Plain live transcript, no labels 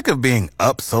of being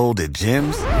upsold at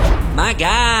gyms? My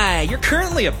guy, you're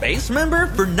currently a base member?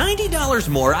 For $90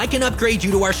 more, I can upgrade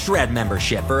you to our Shred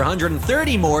membership. For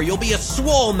 $130 more, you'll be a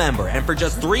Swole member. And for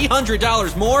just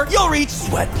 $300 more, you'll reach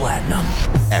Sweat Platinum.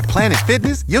 At Planet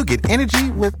Fitness, you'll get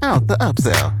energy without the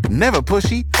upsell. Never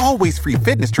pushy, always free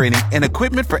fitness training and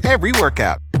equipment for every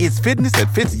workout. It's fitness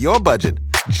that fits your budget.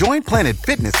 Join Planet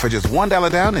Fitness for just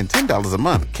 $1 down and $10 a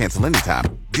month. Cancel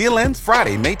anytime. Deal ends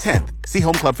Friday, May 10th. See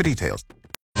Home Club for details.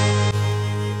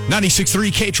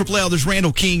 96.3 KLL, there's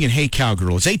Randall King and Hey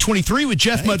Cowgirl. It's 8:23 with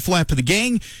Jeff Mudflap of the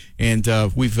gang, and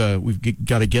we've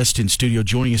got a guest in studio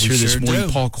joining us here this morning,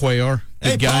 Paul Cuellar,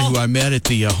 the guy who I met at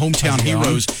the Hometown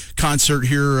Heroes concert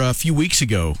here a few weeks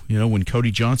ago, when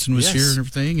Cody Johnson was here and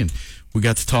everything, and we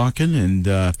got to talking,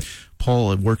 and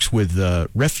Paul works with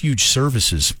Refuge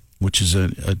Services, which is a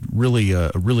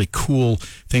really cool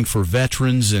thing for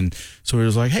veterans. And so it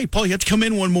was like, hey, Paul, you have to come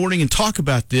in one morning and talk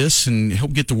about this and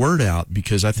help get the word out,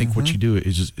 because I think what you do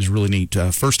is really neat.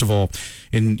 First of all,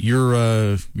 and you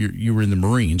were in the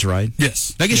Marines, right?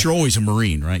 Yes. I guess you're always a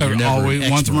Marine, right? You're never always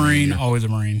once a Marine, always a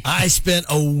Marine. I spent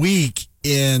a week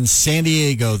in San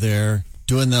Diego there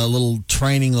doing the little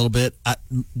training a little bit.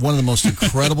 One of the most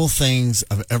incredible things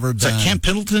I've ever done. Is that Camp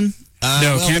Pendleton?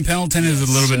 Camp Pendleton is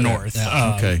a little bit north.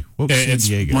 Okay. It's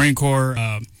San Diego. Marine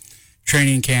Corps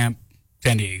training camp,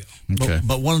 San Diego. Okay.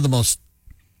 But one of the most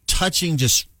touching,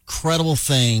 just incredible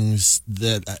things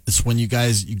that is when you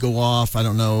go off, I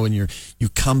don't know, and you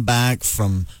come back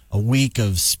from a week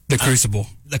of the Crucible.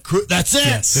 That's it.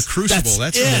 Yes. The Crucible.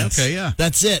 That's it. Okay, yeah.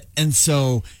 That's it. And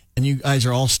so, and you guys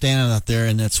are all standing out there,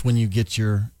 and that's when you get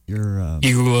your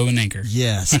Eagle, Globe, and Anchor.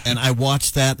 Yes. And I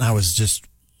watched that, and I was just,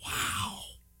 wow.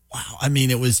 I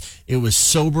mean, it was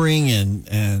sobering,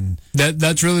 and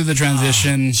that's really the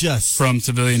transition from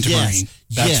civilian to Marine.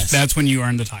 That's when you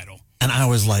earn the title. And I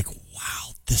was like,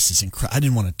 wow, this is incredible. I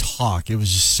didn't want to talk. It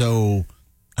was just so,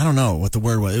 I don't know what the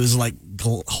word was. It was like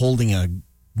holding a $1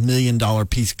 million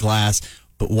piece of glass,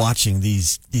 but watching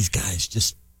these guys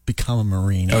just become a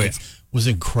Marine. It was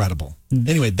incredible.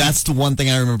 Anyway, that's the one thing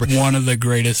I remember. One of the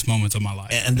greatest moments of my life.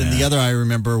 And then the other I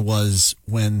remember was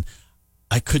when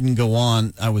I couldn't go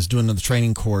on. I was doing the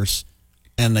training course,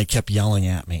 and they kept yelling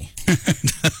at me.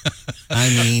 I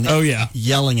mean,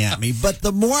 yelling at me. But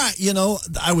the more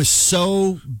I was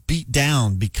so beat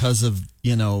down because of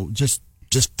just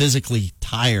physically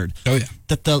tired.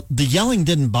 That the yelling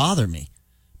didn't bother me,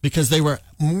 because they were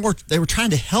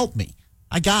trying to help me.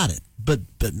 I got it, but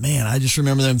man, I just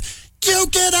remember them. You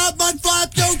get up,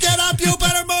 Mudflap! You get up! You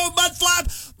better move,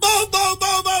 Mudflap! Move, move,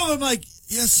 move, move! I'm like,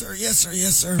 yes, sir, yes, sir,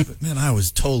 yes, sir. But man, I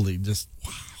was totally just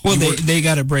wow. Well, they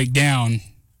got to break down.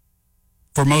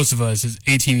 For most of us, it's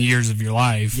 18 years of your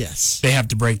life. Yes, they have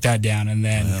to break that down and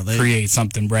then create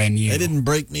something brand new. They didn't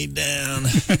break me down.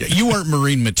 You weren't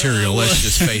Marine material. Let's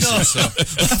just face it. So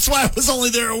that's why I was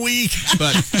only there a week.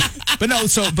 But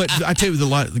I tell you, a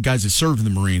lot of the guys that served in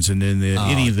the Marines and in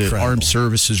any of the armed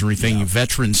services or anything,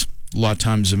 veterans, a lot of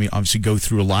times, obviously go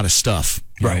through a lot of stuff.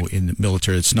 In the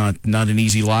military, it's not an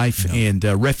easy life. No. And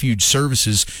Refuge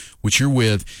Services, which you're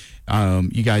with.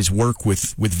 You guys work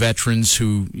with veterans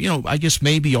who, I guess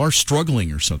maybe are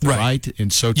struggling or something, right?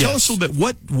 And so tell us a little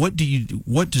bit,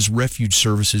 what does Refuge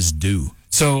Services do?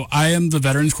 So I am the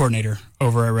Veterans Coordinator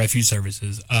over at Refuge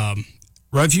Services.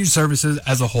 Refuge Services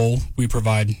as a whole, we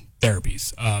provide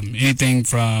therapies, anything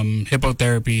from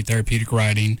hippotherapy, therapeutic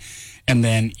riding, and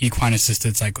then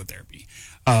equine-assisted psychotherapy.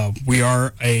 We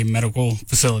are a medical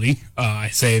facility. I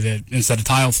say that instead of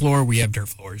tile floor, we have dirt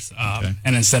floors.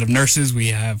 And instead of nurses, we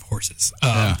have horses.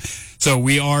 So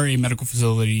we are a medical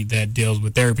facility that deals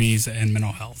with therapies and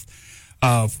mental health.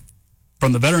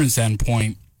 From the veteran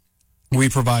standpoint, we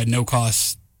provide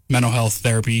no-cost mental health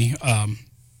therapy.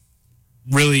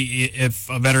 Really, if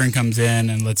a veteran comes in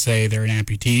and let's say they're an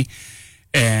amputee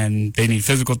and they need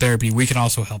physical therapy, we can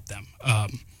also help them.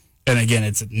 And again,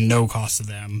 it's no cost to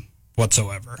them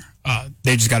whatsoever.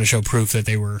 They just got to show proof that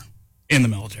they were in the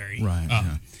military.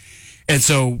 Right. And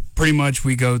so pretty much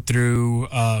we go through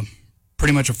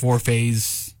pretty much a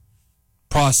 4-phase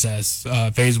process.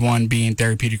 Phase 1 being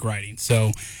therapeutic riding.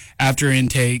 So after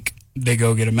intake, they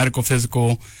go get a medical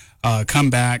physical, come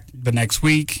back the next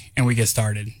week, and we get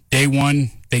started. Day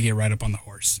 1, they get right up on the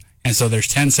horse. And so there's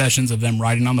 10 sessions of them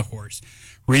riding on the horse.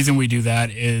 Reason we do that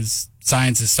is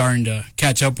science is starting to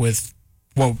catch up with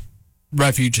what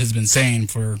Refuge has been saying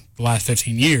for the last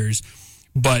 15 years,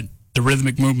 but the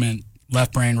rhythmic movement,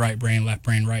 left brain, right brain, left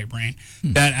brain, right brain,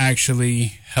 that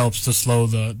actually helps to slow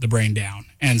the brain down.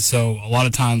 And so a lot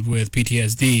of times with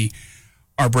PTSD,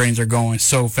 our brains are going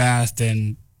so fast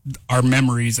and our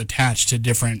memories attached to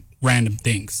different random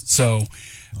things. So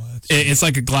It's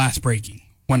like a glass breaking.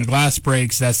 When a glass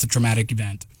breaks, that's the traumatic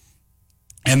event.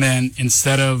 And then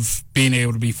instead of being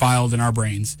able to be filed in our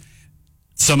brains,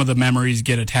 some of the memories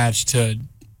get attached to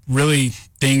really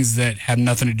things that have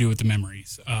nothing to do with the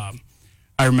memories.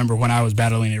 I remember when I was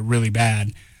battling it really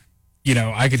bad,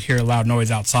 I could hear a loud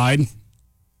noise outside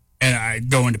and I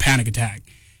go into panic attack.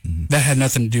 Mm-hmm. That had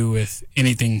nothing to do with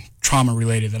anything trauma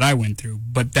related that I went through,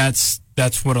 but that's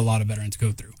what a lot of veterans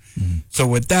go through. Mm-hmm. So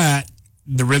with that,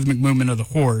 the rhythmic movement of the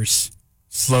horse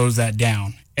slows that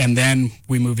down. And then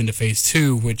we move into phase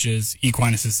 2, which is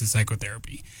equine assisted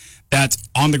psychotherapy. That's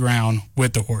on the ground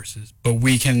with the horses, but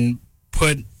we can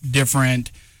put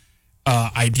different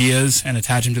ideas and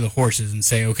attach them to the horses and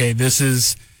say, okay,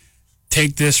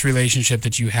 take this relationship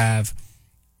that you have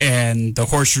and the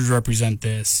horses represent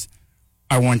this.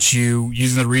 I want you,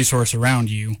 using the resource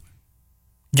around you,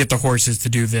 get the horses to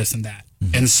do this and that.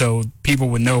 Mm-hmm. And so people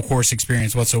with no horse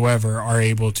experience whatsoever are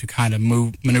able to kind of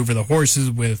maneuver the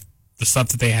horses with the stuff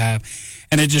that they have.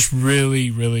 And it just really,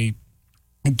 really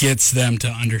gets them to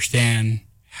understand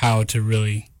how to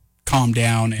really calm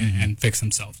down and fix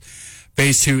themselves.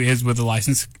 Phase 2 is with a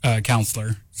licensed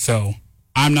counselor. So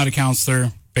I'm not a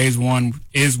counselor. Phase 1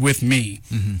 is with me.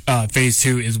 Mm-hmm. Phase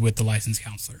 2 is with the licensed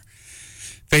counselor.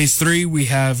 Phase 3, we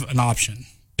have an option.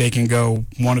 They can go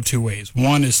one of two ways.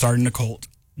 One is starting a colt,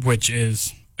 which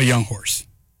is a young horse.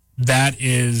 That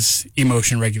is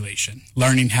emotion regulation,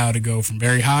 learning how to go from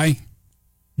very high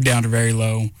down to very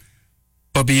low,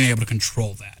 but being able to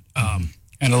control that.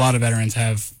 And a lot of veterans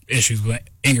have issues with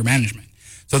anger management.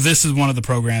 So this is one of the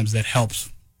programs that helps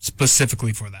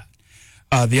specifically for that.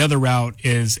 The other route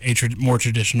is a more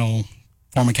traditional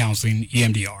form of counseling,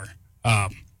 EMDR.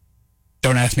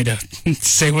 Don't ask me to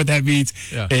say what that means.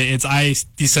 Yeah. It's eye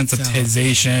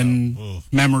desensitization,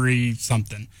 memory,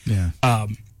 something. Yeah.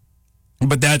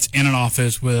 But that's in an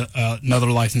office with another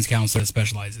licensed counselor that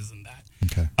specializes in that.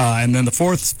 Okay. And then the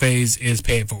fourth phase is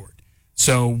pay it forward.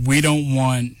 So we don't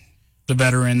want the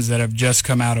veterans that have just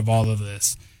come out of all of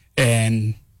this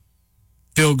and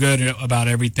feel good about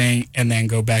everything and then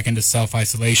go back into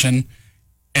self-isolation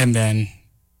and then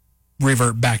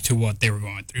revert back to what they were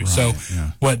going through. Right, so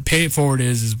what Pay It Forward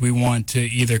is we want to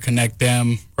either connect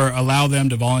them or allow them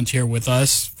to volunteer with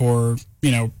us for,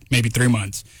 maybe 3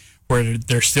 months where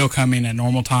they're still coming at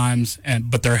normal times,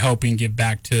 but they're helping give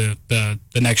back to the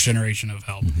next generation of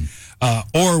help. Mm-hmm.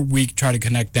 Or we try to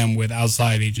connect them with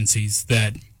outside agencies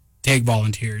that take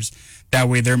volunteers. That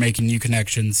way they're making new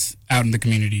connections out in the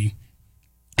community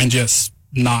and just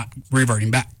not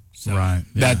reverting back. So right.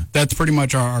 Yeah. That's pretty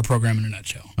much our program in a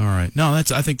nutshell. All right. No, I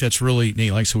think that's really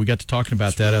neat. Like, so we got to talking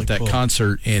about that really at that cool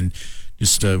concert, and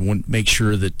just want to make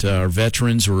sure that our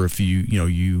veterans, or if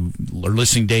you are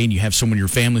listening today and you have someone in your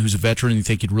family who's a veteran and you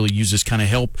think could really use this kind of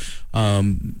help,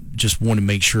 just want to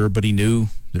make sure everybody knew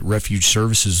that Refuge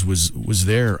Services was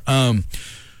there.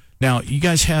 Now, you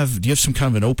guys do you have some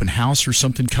kind of an open house or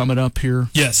something coming up here?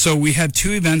 Yeah. So we have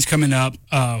 2 events coming up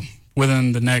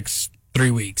within the next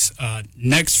 3 weeks.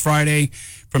 Next Friday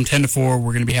from 10 to 4,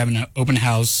 we're going to be having an open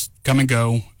house, come and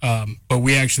go. But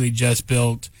we actually just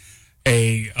built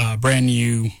a brand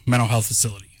new mental health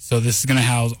facility. So this is going to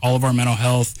house all of our mental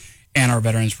health and our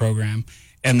veterans program.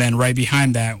 And then right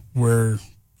behind that, we're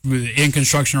in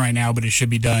construction right now, but it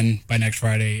should be done by next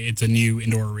Friday. It's a new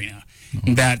indoor arena. Mm-hmm.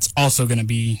 And that's also going to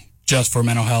be just for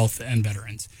mental health and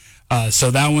veterans.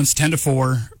 So that one's 10 to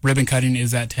 4. Ribbon cutting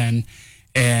is at 10.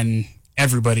 And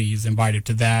everybody is invited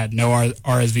to that. No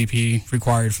RSVP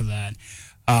required for that.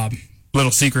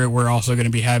 Little secret, we're also going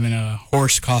to be having a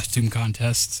horse costume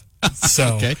contest.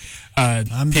 So, okay.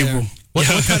 I'm people.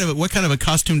 There. What kind of a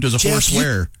costume does a Jeff, horse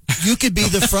wear? You could be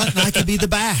the front and I could be the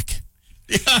back.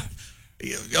 Yeah.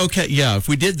 Okay. Yeah. If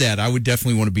we did that, I would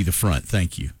definitely want to be the front.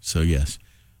 Thank you. So yes.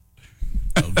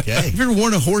 Okay. Have you ever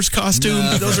worn a horse costume?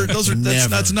 Never.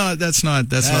 That's not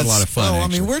a lot of fun. Oh, I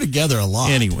mean, we're together a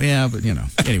lot. Anyway, yeah, but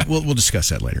anyway, we'll discuss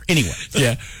that later. Anyway,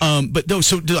 yeah. But no,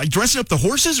 so do I dressing up the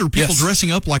horses, or people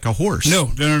dressing up like a horse? No.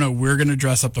 We're going to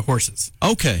dress up the horses.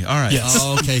 Okay, all right. Yes.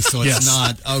 Oh, okay, so it's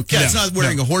not okay. Yeah, it's not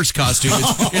wearing a horse costume.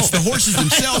 It's the horses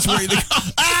themselves wearing the.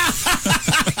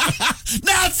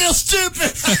 Now I feel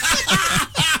stupid.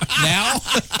 Now.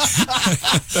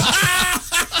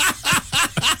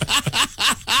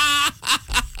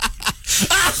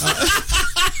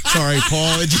 Sorry,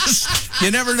 Paul.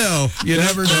 You never know. You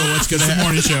never know what's going to happen.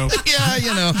 Morning show.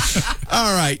 Yeah,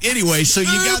 All right. Anyway, so you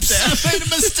got that. I made a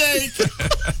mistake.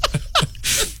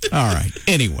 All right.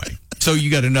 Anyway, so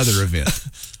you got another event.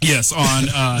 Yes, on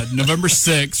November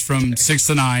 6th from 6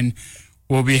 to 9,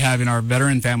 we'll be having our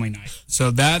Veteran Family Night.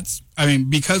 So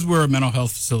because we're a mental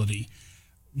health facility,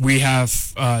 we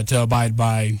have to abide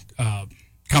by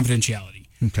confidentiality.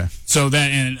 Okay. So that,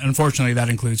 and unfortunately, that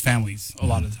includes families a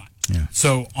lot of the time. Yeah.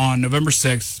 So on November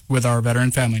 6th, with our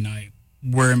Veteran Family Night,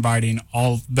 we're inviting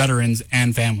all veterans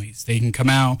and families. They can come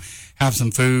out, have some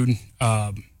food,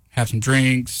 have some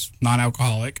drinks,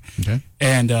 non-alcoholic,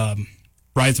 and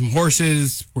ride some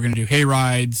horses. We're going to do hay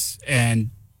rides and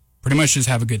pretty much just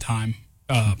have a good time.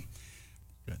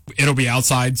 It'll be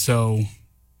outside, so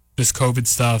this COVID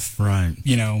stuff, right?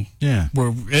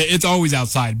 It's always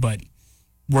outside, but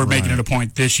we're making it a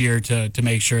point this year to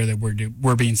make sure that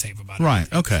we're being safe about it.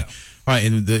 Right. Okay. So. All right.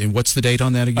 And what's the date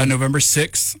on that again? November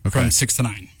 6th from 6 to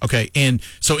 9. Okay. And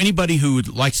so anybody who would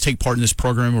like to take part in this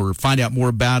program or find out more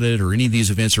about it or any of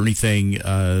these events or anything,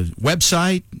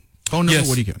 website, phone number,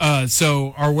 what do you got?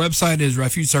 So our website is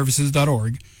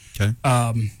refugeservices.org. Okay.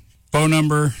 Phone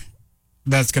number,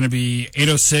 that's going to be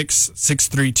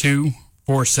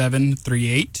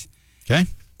 806-632-4738. Okay.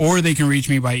 Or they can reach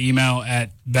me by email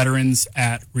at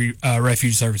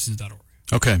veterans@refugeservices.org.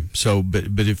 Okay, so but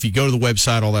if you go to the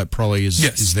website, all that probably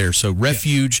is there. So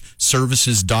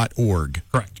refugeservices.org.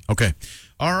 Correct. Okay.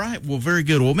 All right. Well, very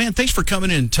good. Well, man, thanks for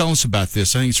coming in and telling us about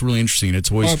this. I think it's really interesting.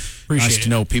 It's always nice to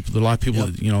know a lot of people,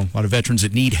 a lot of veterans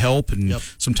that need help, and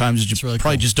sometimes just really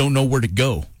probably just don't know where to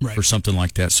go for something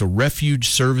like that. So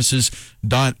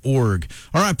refugeservices.org.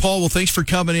 All right, Paul. Well, thanks for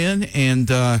coming in, and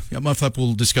Mudflap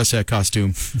will discuss that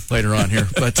costume later on here.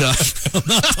 But I'm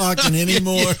not talking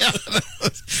anymore.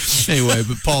 Anyway,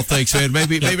 but Paul, thanks, man.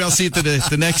 Maybe I'll see you at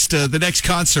the next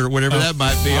concert, whatever that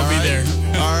might be. I'll be there.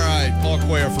 All right, Paul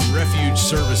Cuellar from Refuge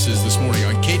Services this morning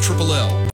on KLLL.